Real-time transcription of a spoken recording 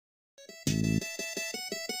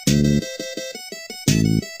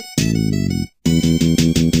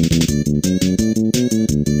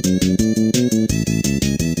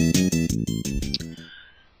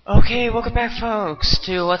Okay, welcome back, folks,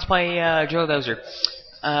 to Let's Play Drill Dozer.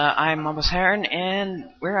 I'm Mabosaturn, and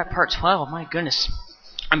we're at part 12. My goodness,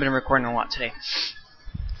 I've been recording a lot today.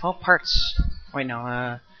 12 parts. Wait,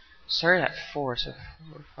 no. Started at 4, so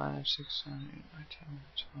 4, 5, 6, 7, 8, 9, 10,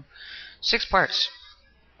 12. 6 parts.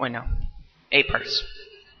 Wait, no. 8 parts.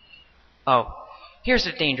 Oh, here's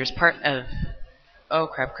the dangerous part of. Oh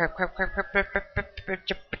crap!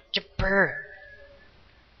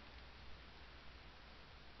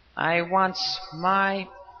 I want my.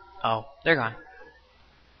 Oh, they're gone.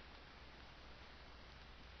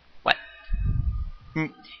 What?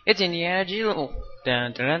 It's Indiana Jones.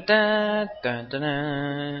 Dun dun dun dun dun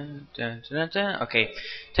dun dun dun dun. Okay,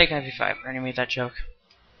 take 95. We're gonna make that joke.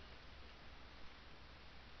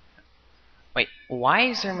 Wait, why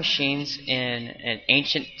is there machines in an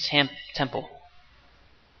ancient temple?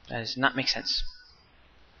 That does not make sense.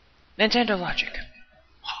 Nintendo logic.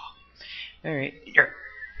 Alright, here.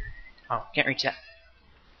 Oh, can't reach that.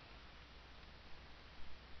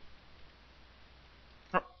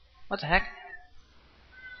 Oh, what the heck?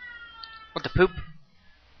 What the poop?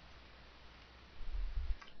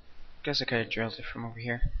 Guess I could have drilled it from over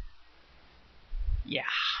here. Yeah.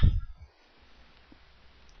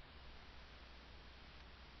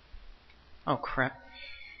 Oh crap.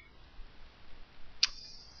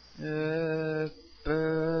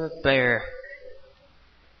 Bear.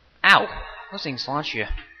 Ow! Those things launch you.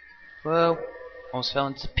 Whoa. Almost fell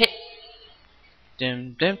into the pit.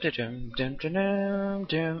 Dum dum dum dum dum dum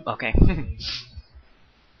dum. Okay.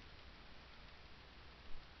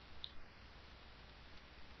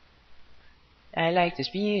 I like this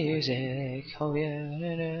music. Oh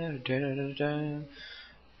yeah.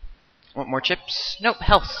 Want more chips? Nope.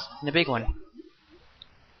 Health. And the big one.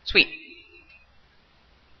 Sweet.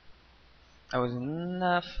 That was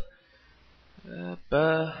enough.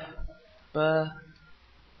 Burr.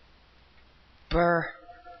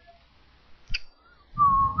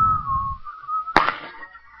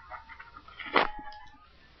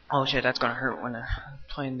 Oh shit, that's gonna hurt when I'm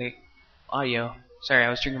playing the audio. Sorry, I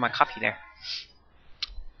was drinking my coffee there.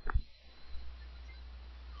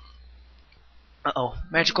 Uh-oh.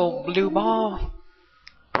 Magical blue ball.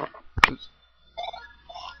 Oops.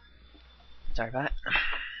 Sorry about that.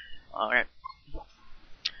 Alright.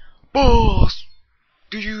 Boss!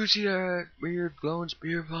 Did you see that weird glowing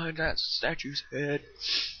spear behind that statue's head?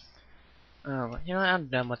 Oh, you know, I'm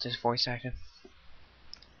done with this voice acting.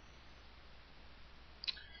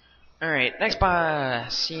 Alright, next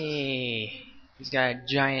boss. See. He's got a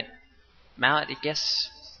giant mallet, I guess.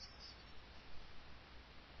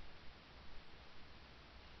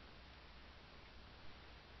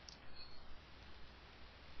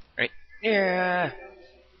 Right. Yeah.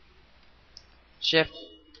 Shift.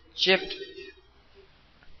 Shift.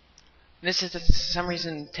 This is for some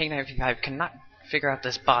reason Take-95 cannot figure out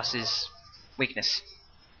this boss's weakness.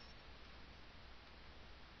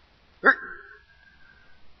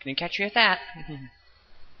 Can he catch you at that?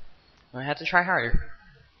 I have to try harder.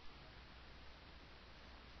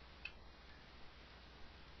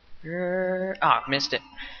 Ah, missed it.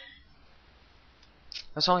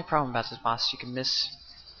 That's the only problem about this boss. You can miss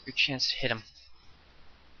your chance to hit him.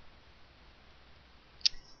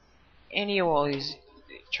 And he will always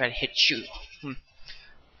try to hit you.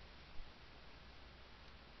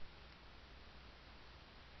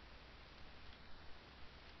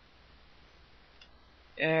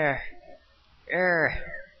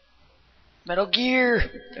 Metal Gear!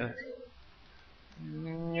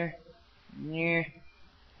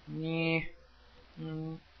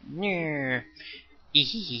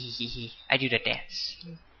 I do the dance.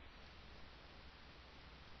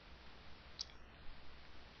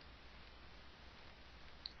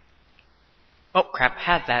 Oh crap,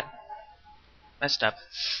 had that. Messed up.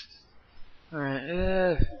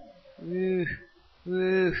 Alright,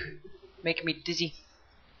 making me dizzy.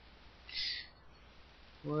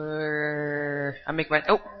 I'm making my.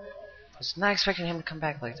 Oh! I was not expecting him to come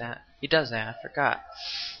back like that. He does that, I forgot.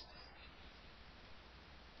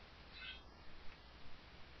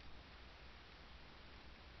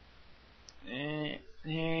 Damn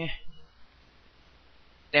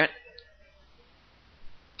it.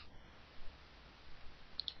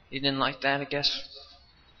 He didn't like that, I guess.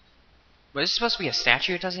 But this is supposed to be a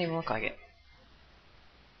statue? It doesn't even look like it.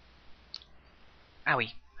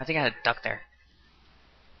 Owie. I think I had a duck there.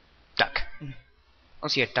 Duck. I don't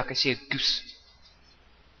see a duck, I see a goose.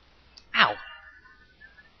 Ow!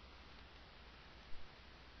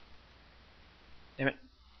 Damn it.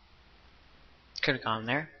 Could have gone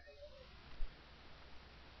there.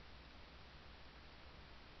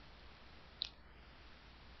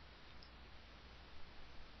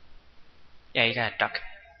 Yeah, you gotta duck.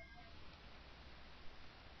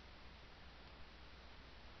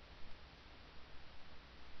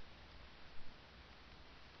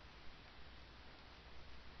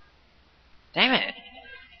 Damn it!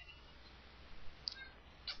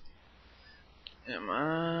 Come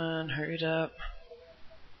on, hurry it up.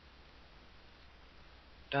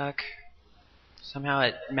 Duck. Somehow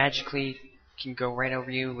it magically can go right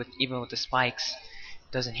over you with even with the spikes.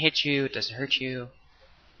 It doesn't hit you, it doesn't hurt you.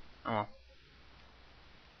 Oh.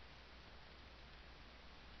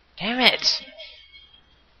 Damn it!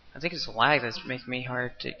 I think it's a lag that's making me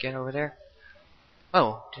hard to get over there.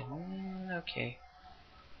 Oh, okay.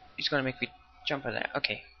 He's gonna make me jump on that.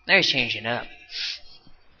 Okay, now he's changing it up.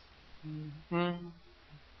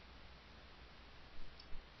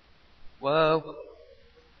 Whoa.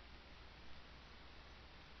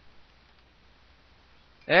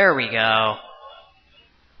 There we go.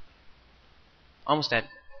 Almost dead.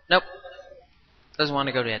 Nope. Doesn't want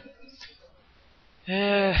to go dead.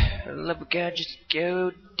 For the love of God, just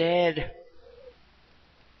go dead.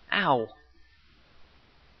 Ow.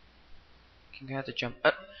 You have to jump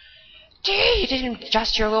up. Gee, you didn't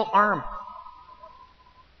adjust your little arm.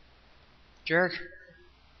 Jerk.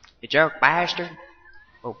 You jerk bastard.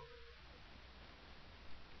 Oh.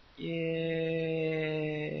 Yay.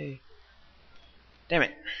 Damn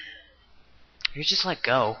it. You just let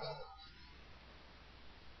go.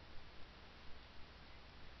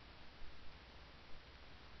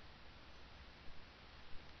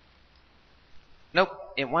 Nope.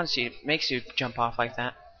 It wants you. It makes you jump off like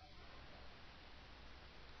that.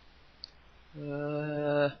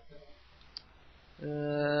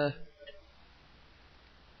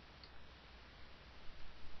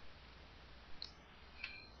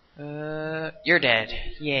 You're dead.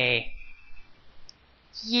 Yay.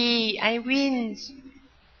 Yay, I wins.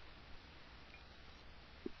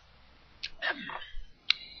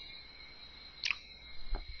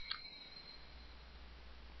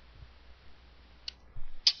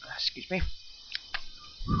 Excuse me.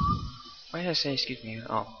 Why did I say excuse me?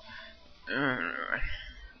 Oh. No,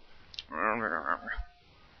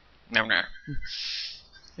 no.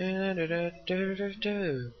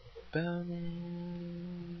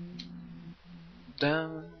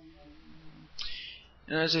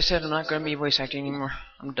 And as I said, I'm not going to be voice acting anymore.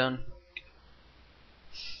 I'm done.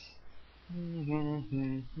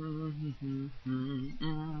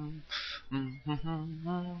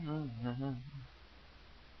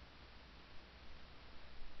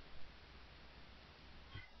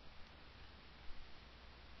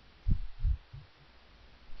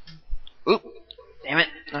 Oop! Damn it!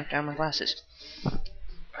 Knocked down my glasses.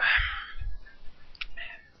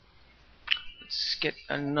 Let's get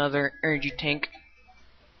another energy tank.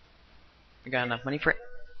 I got enough money for it.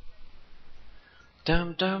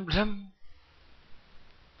 Dum dum dum.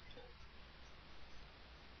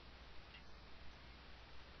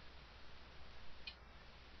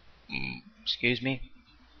 Excuse me.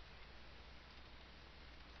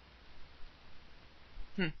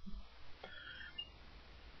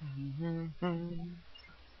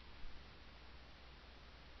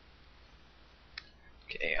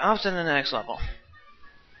 Okay, off to the next level.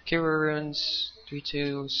 Kira Ruins,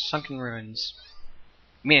 3-2, Sunken Ruins.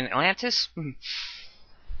 You mean Atlantis?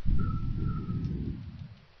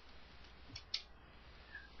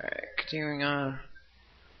 Alright, continuing on.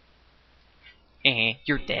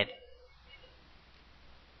 You're dead.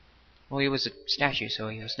 Well, he was a statue, so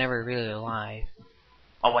he was never really alive.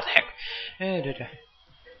 Oh, what the heck?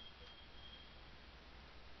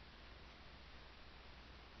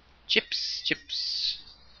 Chips, chips.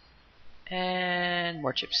 And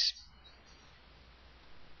more chips.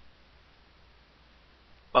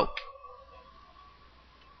 Oh.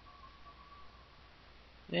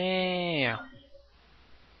 Yeah.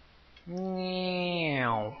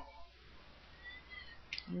 Meow.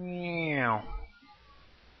 Meow.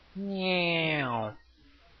 Meow.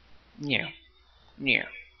 Meow. Meow.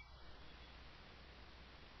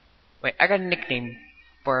 Wait, I got a nickname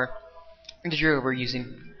for the drill we're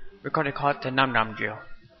using. We're going to call it the Nom Nom drill.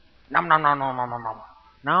 Nom nom nom nom nom nom nom.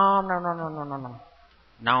 Nom nom nom nom nom nom nom.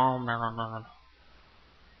 Nom nom nom nom nom.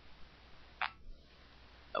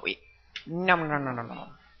 Oh wait. Nom nom nom nom nom.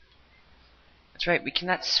 That's right, we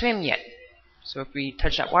cannot swim yet. So if we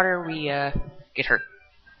touch that water, we get hurt.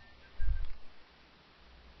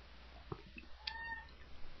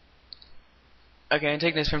 Okay, I'm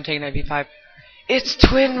taking this from taking IP5. It's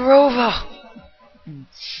Twin Rover!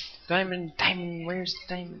 Diamond, diamond, where's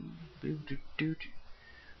the diamond?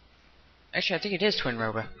 Actually, I think it is Twin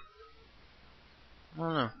Roba. I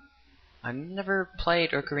don't know. I've never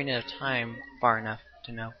played Ocarina of Time far enough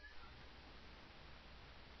to know.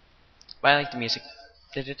 But I like the music.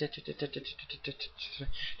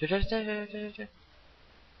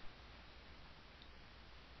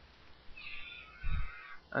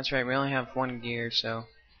 That's right, we only have one gear, so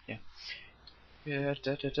yeah.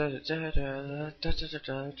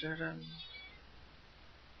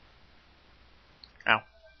 Ow.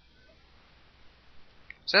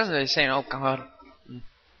 So that's what they're saying, oh god.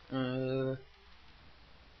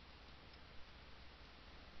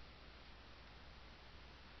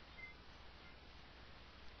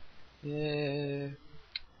 Yeah,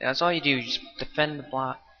 that's all you do, just defend the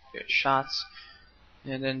block, shots,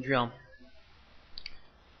 and then drill.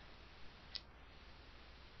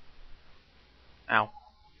 Ow.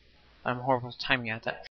 I'm horrible timing at that.